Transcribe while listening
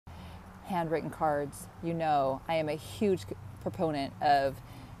handwritten cards, you know I am a huge proponent of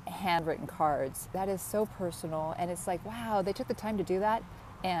handwritten cards. That is so personal, and it's like, wow, they took the time to do that,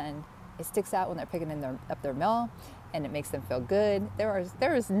 and it sticks out when they're picking up their mail, and it makes them feel good.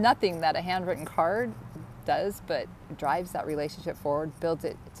 There is nothing that a handwritten card does but drives that relationship forward, builds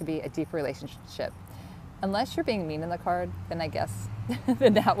it to be a deep relationship. Unless you're being mean in the card, then I guess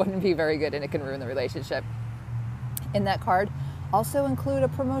then that wouldn't be very good, and it can ruin the relationship. In that card, also include a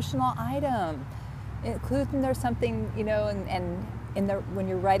promotional item. Include in there something, and in the when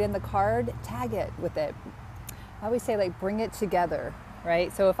you write in the card, tag it with it. I always say, like, bring it together,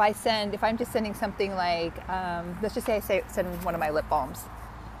 right? So if I'm just sending something like, let's just say send one of my lip balms,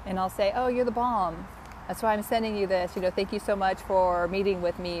 and I'll say, oh, you're the balm. That's why I'm sending you this. Thank you so much for meeting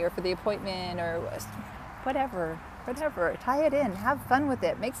with me, or for the appointment, or whatever. Tie it in. Have fun with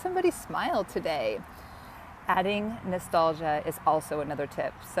it. Make somebody smile today. Adding nostalgia is also another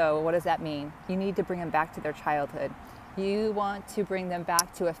tip. So what does that mean? You need to bring them back to their childhood. You want to bring them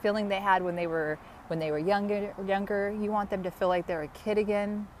back to a feeling they had when they were younger. You want them to feel like they're a kid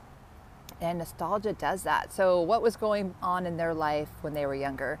again. And nostalgia does that. So what was going on in their life when they were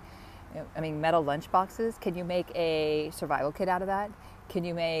younger? Metal lunch boxes. Can you make a survival kit out of that? Can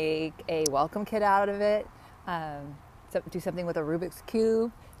you make a welcome kit out of it? Do something with a Rubik's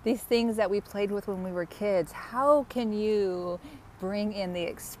Cube. These things that we played with when we were kids. How can you bring in the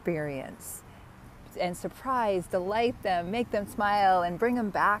experience and surprise, delight them, make them smile, and bring them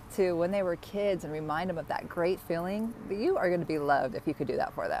back to when they were kids and remind them of that great feeling? You are going to be loved if you could do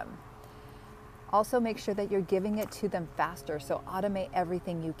that for them. Also, make sure that you're giving it to them faster, so automate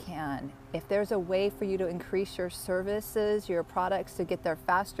everything you can. If there's a way for you to increase your services, your products, to get there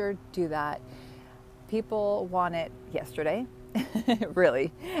faster, do that. People want it yesterday,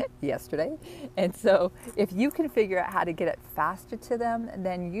 really, yesterday. And so if you can figure out how to get it faster to them,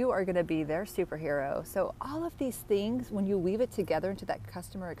 then you are going to be their superhero. So all of these things, when you weave it together into that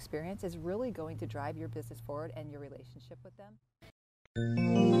customer experience, is really going to drive your business forward and your relationship with them.